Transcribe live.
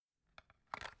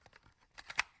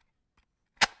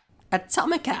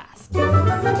Atomicast.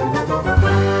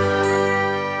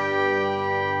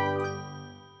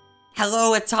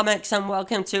 Hello, Atomics, and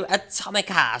welcome to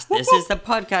Atomicast. This is the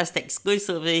podcast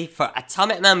exclusively for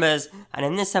Atomic members, and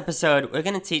in this episode, we're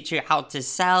going to teach you how to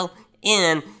sell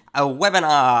in a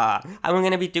webinar. And we're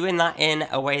going to be doing that in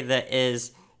a way that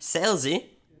is salesy,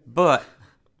 but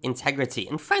integrity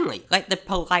and friendly, like the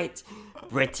polite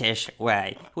British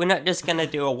way. We're not just going to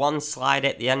do a one slide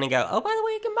at the end and go, oh, by the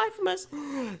way, you can buy from us.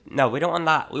 No, we don't want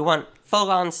that. We want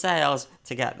full-on sales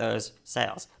to get those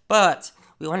sales. But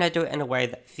we want to do it in a way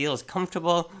that feels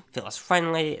comfortable, feels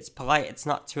friendly, it's polite, it's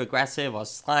not too aggressive or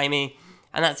slimy.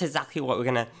 And that's exactly what we're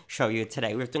going to show you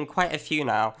today. We've done quite a few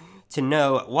now to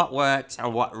know what works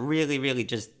and what really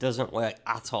just doesn't work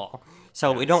at all.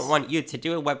 So we don't want you to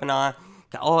do a webinar,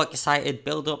 get all excited,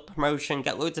 build up promotion,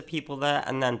 get loads of people there,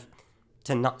 and then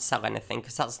to not sell anything,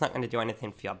 because that's not going to do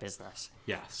anything for your business.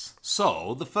 Yes.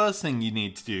 So the first thing you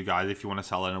need to do, guys, if you want to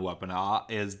sell in a webinar,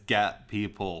 is get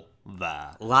people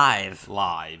there. Live,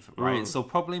 right? So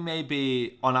probably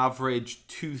maybe on average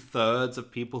 2/3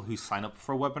 of people who sign up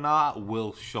for a webinar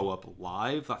will show up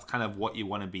live. That's kind of what you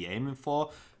want to be aiming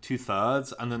for,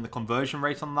 2/3. And then the conversion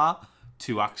rate on that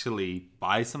to actually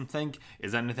buy something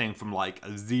is anything from like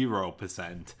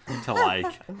 0% to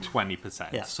like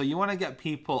 20%. Yeah. So you want to get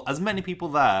people, as many people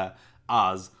there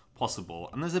as possible.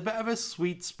 And there's a bit of a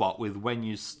sweet spot with when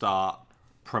you start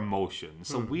promotion.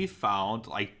 So we found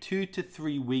like 2 to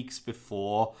 3 weeks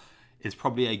before is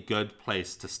probably a good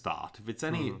place to start. If it's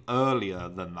any earlier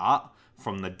than that,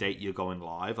 from the date you're going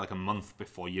live, like a month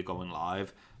before you're going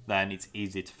live, then it's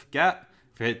easy to forget.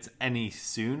 If it's any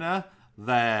sooner,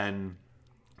 then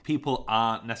people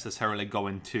aren't necessarily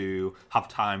going to have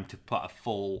time to put a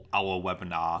full hour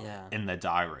webinar in their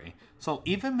diary. So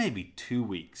even maybe 2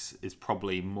 weeks is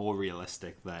probably more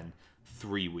realistic than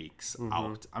 3 weeks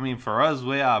out. I mean, for us,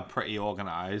 we are pretty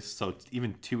organized, so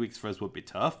even 2 weeks for us would be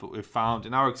tough, but we've found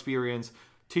in our experience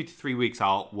 2 to 3 weeks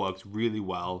out works really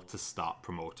well to start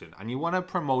promoting. And you want to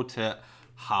promote it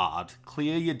hard.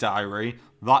 Clear your diary.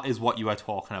 That is what you are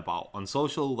talking about on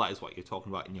social. That is what you're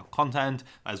talking about in your content.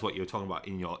 That is what you're talking about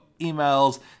in your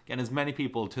emails. Getting as many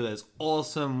people to this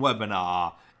awesome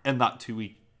webinar in that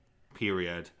 2-week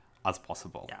period as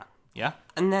possible. Yeah?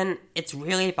 And then it's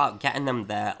really about getting them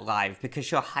there live,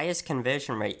 because your highest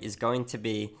conversion rate is going to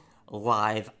be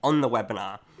live on the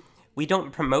webinar. We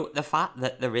don't promote the fact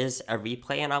that there is a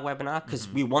replay in our webinar because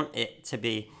we want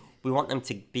them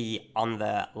to be on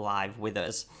the live with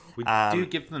us. We do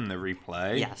give them the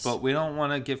replay, yes, but we don't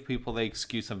want to give people the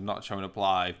excuse of not showing up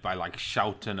live by like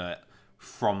shouting it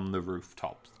from the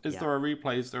rooftops. Is there a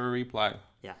replay? Is there a replay?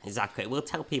 Yeah, exactly. We'll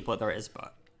tell people there is,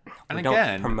 but we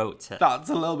don't promote it. That's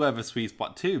a little bit of a sweet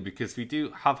spot too, because we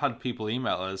do have had people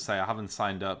email us say, I haven't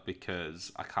signed up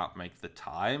because I can't make the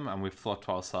time. And we've thought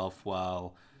to ourselves,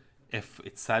 well, if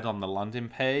it said on the landing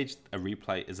page a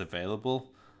replay is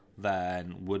available,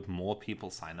 then would more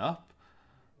people sign up?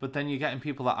 But then you're getting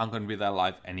people that aren't going to be there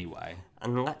live anyway.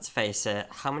 And let's face it,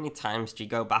 how many times do you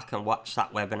go back and watch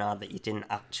that webinar that you didn't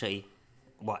actually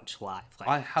watch live? Like,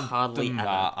 I have hardly done ever.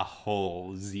 that a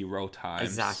whole 0 times.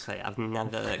 Exactly. I've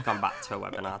never gone back to a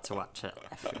webinar to watch it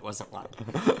if it wasn't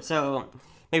live. So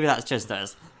maybe that's just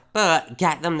us. But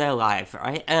get them there live,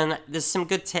 right? And there's some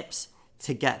good tips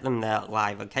to get them there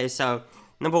live, okay? So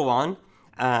number one,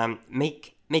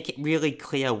 make it really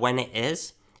clear when it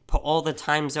is. Put all the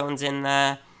time zones in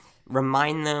there.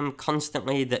 Remind them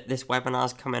constantly that this webinar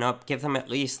is coming up. Give them at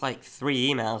least like 3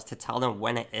 emails to tell them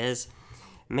when it is.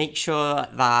 Make sure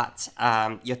that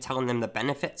you're telling them the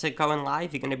benefits of going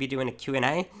live. You're going to be doing a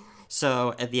Q&A.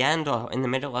 So at the end or in the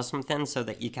middle or something, so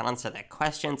that you can answer their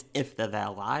questions if they're there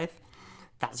live.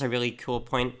 That's a really cool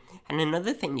point. And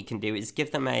another thing you can do is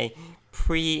give them a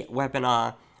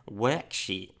pre-webinar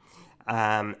worksheet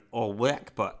or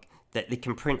workbook that they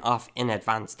can print off in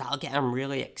advance. That'll get them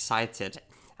really excited.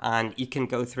 And you can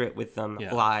go through it with them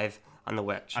live on the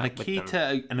workshop. And a key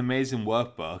to an amazing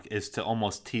workbook is to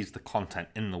almost tease the content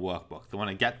in the workbook. They want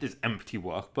to get this empty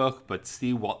workbook, but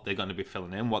see what they're going to be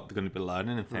filling in, what they're going to be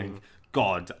learning, and think,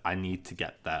 God, I need to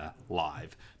get there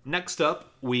live. Next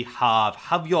up, we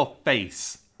have your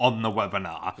face on the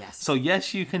webinar. Yes. So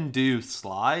yes, you can do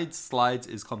slides. Slides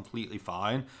is completely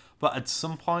fine. But at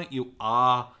some point, you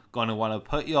are going to want to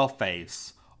put your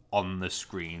face on the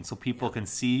screen so people can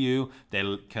see you,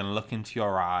 they can look into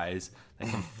your eyes, they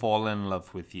can fall in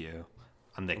love with you,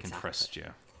 and they can trust you.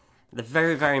 The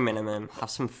very, very minimum, have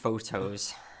some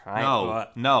photos, right?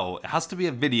 No, it has to be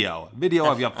a video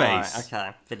of your face. Right,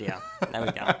 okay, video. There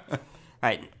we go.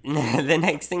 Right. The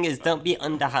next thing is don't be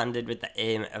underhanded with the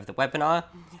aim of the webinar.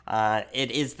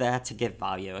 It is there to give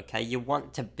value, okay? You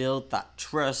want to build that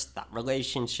trust, that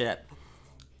relationship.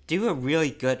 Do a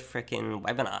really good freaking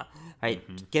webinar,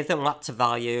 right? Give them lots of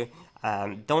value.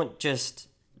 Don't just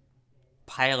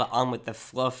pile it on with the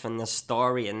fluff and the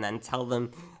story and then tell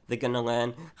them they're going to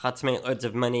learn how to make loads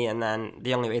of money and then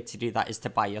the only way to do that is to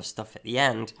buy your stuff at the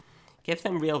end. Give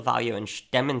them real value and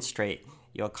demonstrate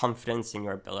your confidence in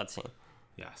your ability.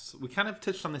 Yes, we kind of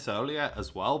touched on this earlier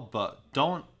as well, but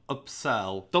don't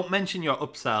mention your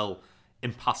upsell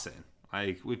in passing.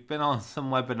 Like, we've been on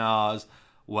some webinars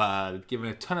where they've given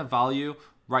a ton of value.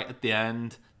 Right at the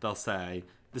end, they'll say,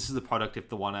 this is the product if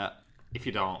they want it. If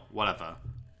you don't, whatever.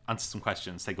 Answer some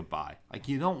questions, say goodbye. Like,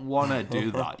 you don't want to do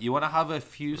that. You want to have a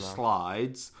few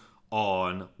slides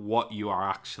on what you are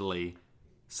actually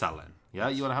selling. Yeah,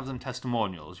 you want to have some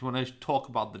testimonials. You want to talk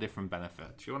about the different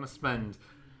benefits. You want to spend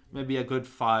maybe a good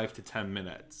 5 to 10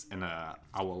 minutes in a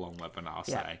hour-long webinar,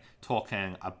 say,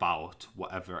 talking about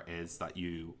whatever it is that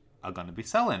you are going to be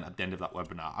selling at the end of that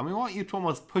webinar. And we want you to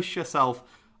almost push yourself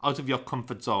out of your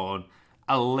comfort zone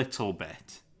a little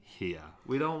bit here.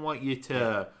 We don't want you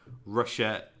to rush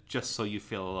it just so you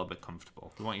feel a little bit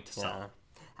comfortable. We want you to sell.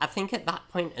 I think at that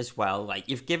point as well, like,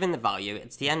 you've given the value,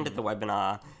 it's the end of the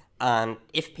webinar, and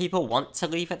if people want to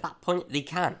leave at that point, they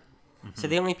can. So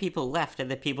the only people left are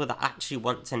the people that actually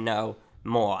want to know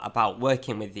more about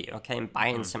working with you, okay, and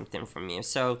buying something from you.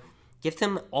 So give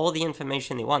them all the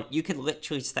information they want. You could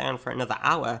literally stay on for another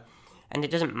hour, and it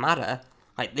doesn't matter.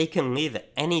 Like, they can leave at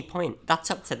any point.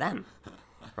 That's up to them,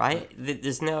 right?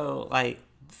 There's no, like,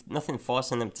 nothing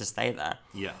forcing them to stay there.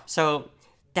 Yeah. So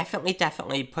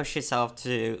definitely push yourself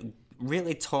to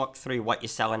really talk through what you're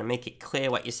selling and make it clear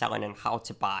what you're selling and how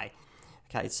to buy.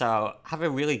 Okay, so have a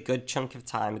really good chunk of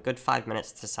time, a good 5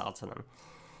 minutes to sell to them.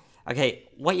 Okay,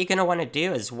 what you're going to want to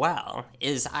do as well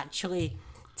is actually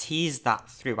tease that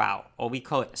throughout, or we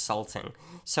call it salting.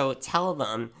 So tell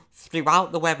them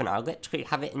throughout the webinar, literally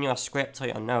have it in your script or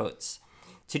your notes,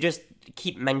 to just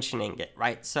keep mentioning it,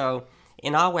 right? So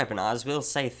in our webinars, we'll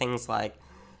say things like,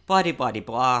 blah, blah,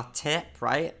 blah, tip,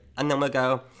 right? And then we'll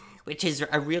go, which is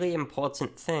a really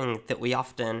important thing that we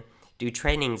often do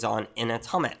trainings on in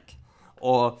Atomic.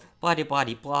 Or blah, blah,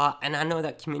 blah, and I know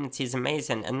that community is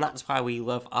amazing, and that's why we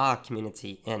love our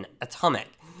community in Atomic.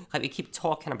 Like, we keep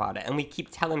talking about it, and we keep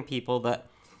telling people that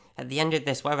at the end of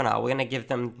this webinar, we're going to give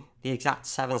them the exact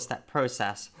 7-step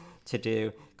process to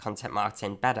do content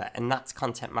marketing better, and that's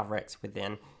Content Mavericks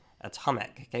within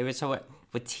Atomic. Okay, so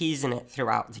we're teasing it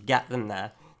throughout to get them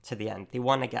there to the end. They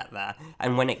want to get there,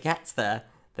 and when it gets there,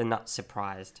 they're not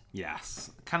surprised. Yes.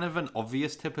 Kind of an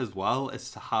obvious tip as well is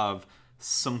to have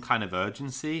some kind of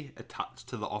urgency attached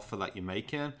to the offer that you're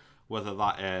making, whether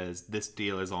that is this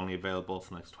deal is only available for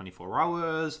the next 24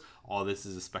 hours, or this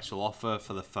is a special offer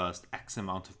for the first X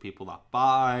amount of people that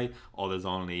buy, or there's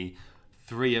only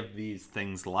 3 of these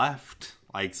things left.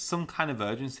 Like, some kind of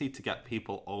urgency to get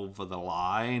people over the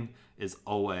line is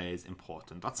always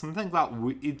important. That's something that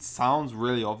it sounds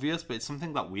really obvious, but it's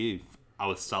something that we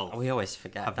always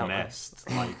forget, have missed.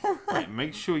 Like, right,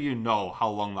 make sure you know how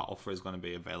long that offer is going to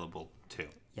be available to.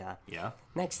 Yeah.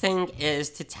 Next thing is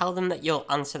to tell them that you'll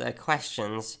answer their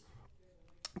questions,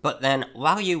 but then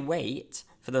while you wait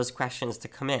for those questions to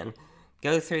come in,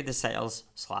 go through the sales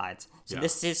slides. So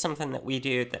this is something that we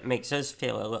do that makes us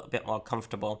feel a little bit more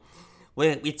comfortable.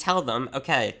 We tell them,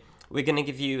 okay, we're going to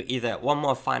give you either one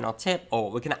more final tip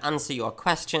or we're going to answer your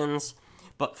questions,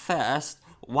 but first,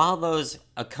 while those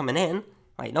are coming in,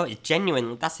 right? No, it's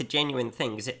genuine. That's a genuine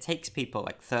thing because it takes people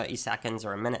like 30 seconds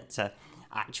or a minute to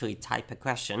actually type a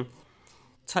question.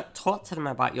 Talk to them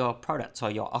about your product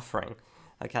or your offering,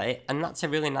 okay? And that's a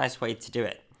really nice way to do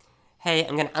it. Hey,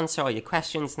 I'm going to answer all your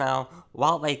questions now.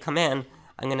 While they come in,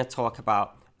 I'm going to talk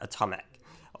about Atomic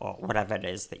or whatever it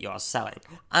is that you're selling.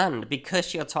 And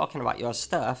because you're talking about your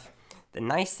stuff, the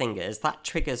nice thing is that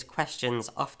triggers questions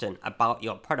often about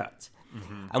your product.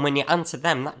 And when you answer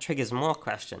them, that triggers more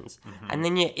questions. And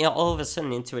then you're all of a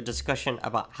sudden into a discussion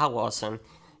about how awesome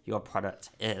your product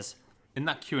is. In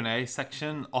that Q&A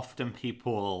section, often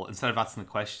people, instead of asking the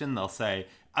question, they'll say,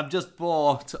 I've just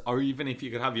bought, or even if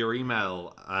you could have your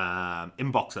email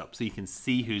inbox up so you can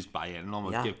see who's buying and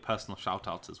almost give personal shout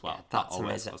outs as well. Yeah, that's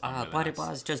amazing. Body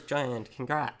Bar's just joined.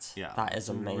 Congrats. Yeah, that is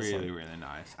amazing. Really, really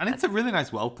nice. And it's a really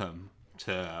nice welcome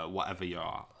to whatever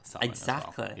you're selling.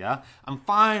 Exactly. As well. Yeah. And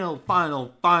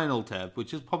final tip,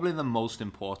 which is probably the most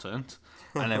important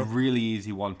and a really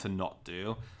easy one to not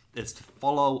do, is to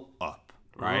follow up,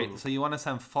 right? So you want to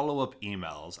send follow-up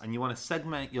emails and you want to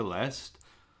segment your list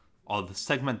or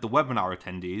segment the webinar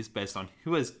attendees based on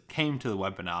who has came to the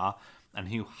webinar and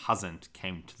who hasn't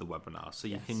came to the webinar. So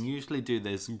you Yes. can usually do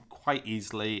this quite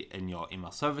easily in your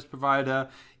email service provider,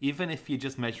 even if you're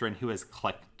just measuring who has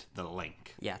clicked the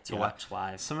link. Yeah, to watch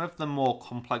live. Some of the more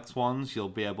complex ones, you'll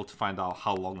be able to find out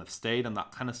how long they've stayed and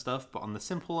that kind of stuff. But on the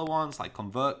simpler ones, like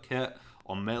ConvertKit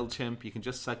or MailChimp, you can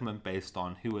just segment based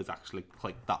on who has actually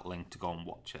clicked that link to go and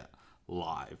watch it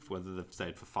live, whether they've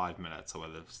stayed for 5 minutes or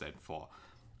whether they've stayed for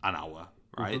an hour,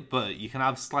 right? But you can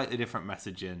have slightly different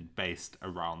messaging based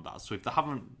around that. So if they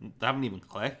haven't even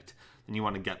clicked, then you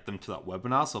want to get them to that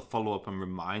webinar. So follow up and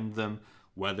remind them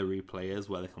where the replay is,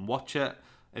 where they can watch it.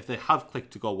 If they have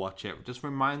clicked to go watch it, just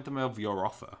remind them of your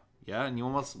offer. Yeah, and you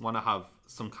almost want to have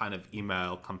some kind of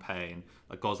email campaign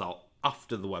that goes out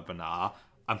after the webinar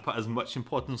and put as much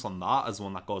importance on that as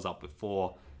one that goes out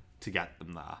before to get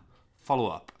them there. Follow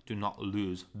up. Do not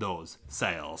lose those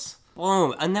sales.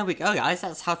 Boom, and there we go, guys.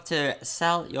 That's how to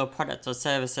sell your product or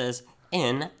services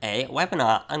in a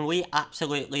webinar, and we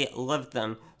absolutely love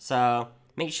them. So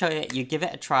make sure you give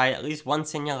it a try at least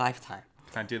once in your lifetime.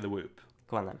 Can I do the whoop?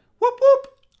 Go on then.